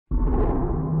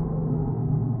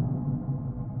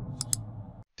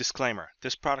Disclaimer: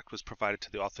 this product was provided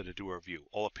to the author to do a review.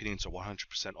 All opinions are 100%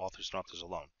 authors and authors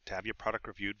alone. To have your product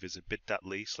reviewed, visit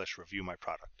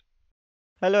bit.ly/reviewmyproduct.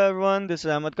 Hello everyone, this is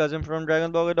Ahmed Kazim from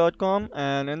dragonblogger.com,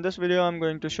 and in this video I'm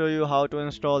going to show you how to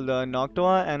install the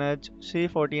Noctua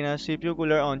NH-C14S CPU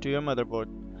cooler onto your motherboard.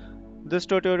 This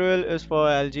tutorial is for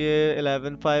LGA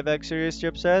 115X series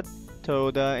chipset,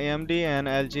 though the AMD and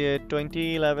LGA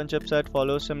 2011 chipset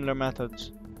follow similar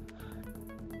methods.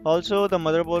 Also, the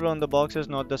motherboard on the box is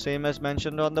not the same as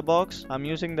mentioned on the box. I'm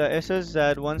using the Asus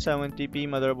Z170P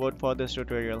motherboard for this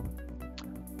tutorial.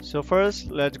 So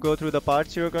first, let's go through the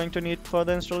parts you're going to need for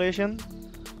the installation.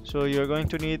 So you're going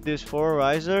to need these 4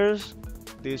 risers,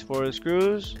 these 4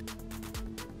 screws,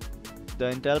 the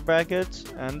Intel brackets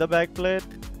and the backplate,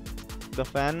 the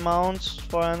fan mounts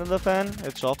for another fan,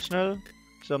 it's optional,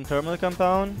 some thermal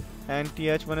compound, and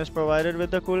TH1 is provided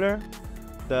with the cooler,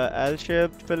 the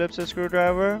L-shaped Phillips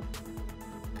screwdriver,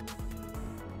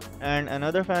 and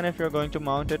another fan if you're going to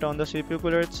mount it on the CPU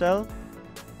cooler itself,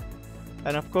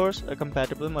 and of course a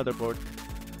compatible motherboard.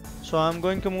 So I'm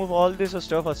going to move all this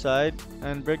stuff aside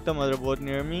and bring the motherboard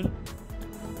near me.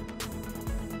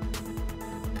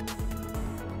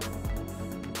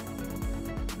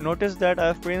 Notice that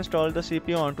I've pre-installed the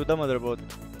CPU onto the motherboard.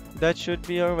 That should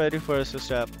be our very first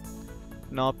step.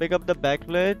 Now pick up the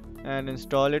backplate and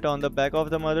install it on the back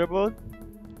of the motherboard.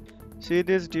 See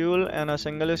these dual and a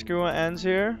single screw ends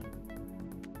here?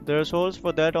 There's holes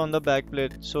for that on the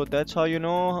backplate, so that's how you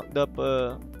know the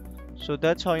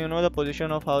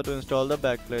position of how to install the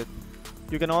backplate.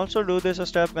 You can also do this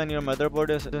step when your motherboard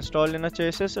is installed in a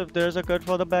chassis if there's a cut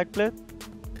for the backplate.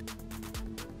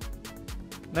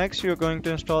 Next, you're going to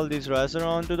install these riser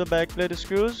onto the backplate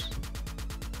screws.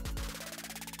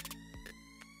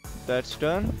 That's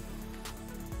done.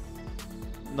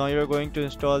 Now you're going to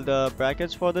install the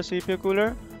brackets for the CPU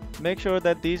cooler. Make sure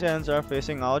that these ends are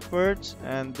facing outwards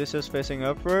and this is facing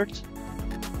upwards.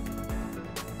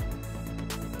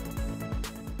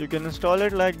 You can install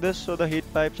it like this so the heat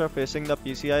pipes are facing the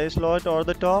PCI slot or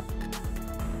the top.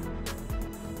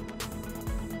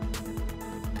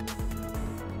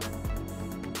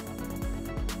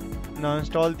 Now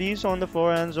install these on the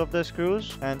 4 ends of the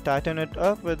screws and tighten it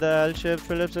up with the L-shaped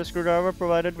Phillips screwdriver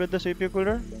provided with the CPU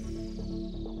cooler.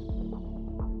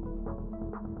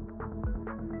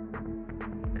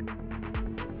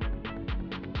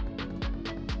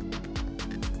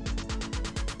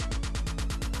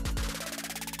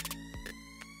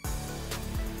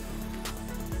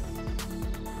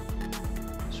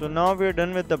 So now we're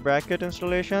done with the bracket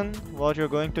installation. What you're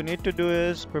going to need to do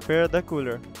is prepare the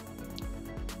cooler.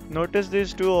 Notice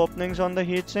these 2 openings on the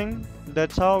heatsink.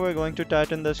 That's how we're going to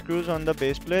tighten the screws on the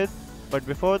base plate. But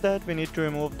before that, we need to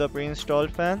remove the pre-installed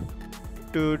fan.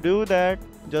 To do that,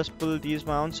 just pull these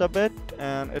mounts a bit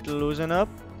and it'll loosen up.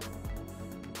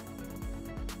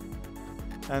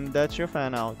 And that's your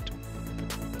fan out.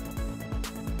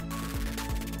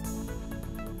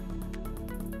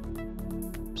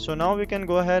 So now we can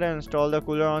go ahead and install the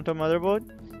cooler onto motherboard.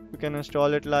 You can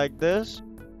install it like this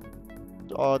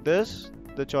or this.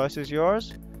 The choice is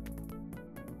yours.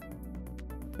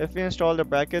 If we install the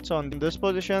brackets on this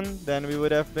position, then we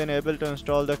would have been able to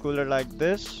install the cooler like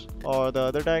this or the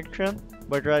other direction.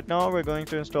 But right now we're going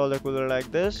to install the cooler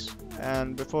like this.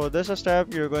 And before this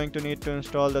step, you're going to need to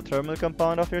install the thermal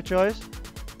compound of your choice.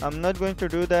 I'm not going to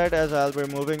do that as I'll be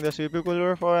removing the CPU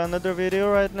cooler for another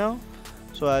video right now,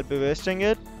 so I'll be wasting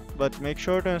it. But make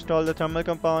sure to install the thermal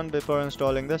compound before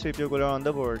installing the CPU cooler on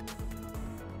the board.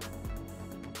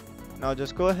 Now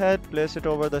just go ahead, place it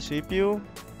over the CPU,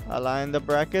 align the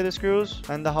bracket screws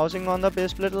and the housing on the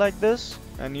base plate like this,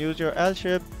 and use your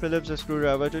L-shaped Phillips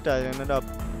screwdriver to tighten it up.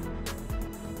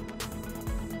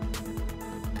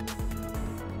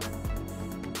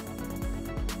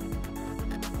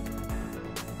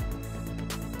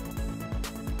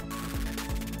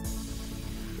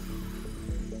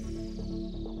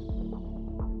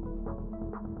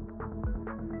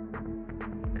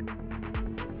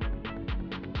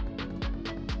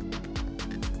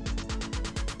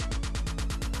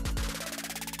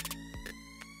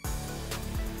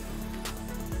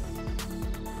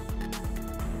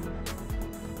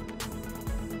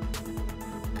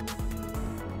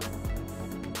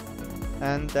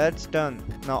 And that's done.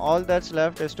 Now all that's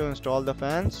left is to install the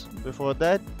fans. Before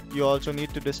that, you also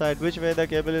need to decide which way the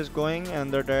cable is going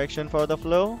and the direction for the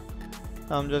flow.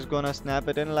 I'm just gonna snap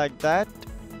it in like that.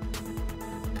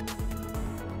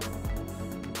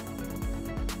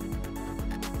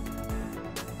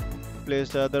 Place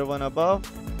the other one above.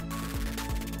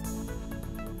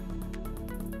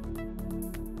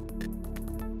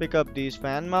 Pick up these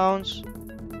fan mounts.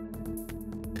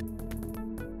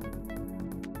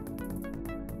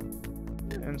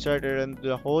 insert it in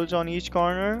the holes on each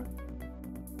corner.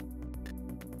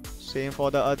 Same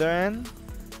for the other end.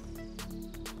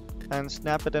 And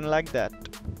snap it in like that.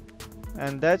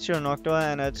 And that's your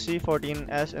Noctua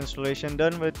NH-C14S installation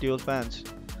done with dual fans.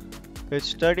 It's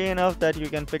sturdy enough that you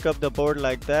can pick up the board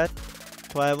like that,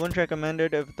 so I wouldn't recommend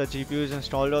it if the GPU is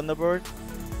installed on the board.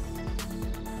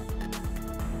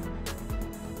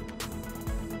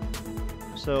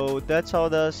 So that's how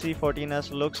the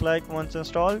C14S looks like once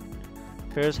installed.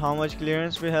 Here's how much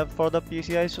clearance we have for the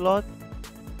PCI slot.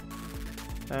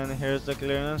 And here's the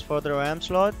clearance for the RAM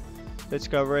slot. It's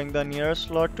covering the nearest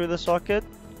slot to the socket.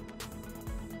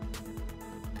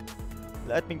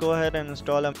 Let me go ahead and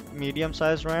install a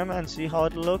medium-sized RAM and see how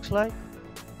it looks like.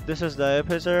 This is the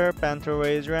Asus Panther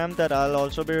Raise RAM that I'll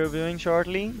also be reviewing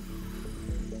shortly.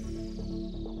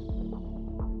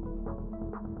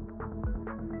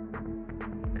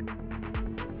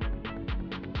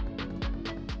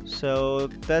 So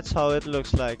that's how it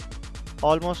looks like,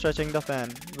 almost touching the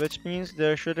fan, which means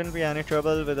there shouldn't be any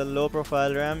trouble with a low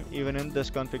profile RAM even in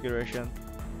this configuration.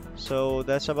 So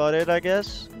that's about it, I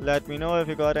guess. Let me know if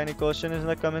you got any questions in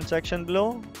the comment section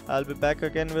below. I'll be back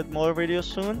again with more videos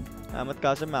soon. Ahmed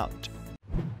Kazim out.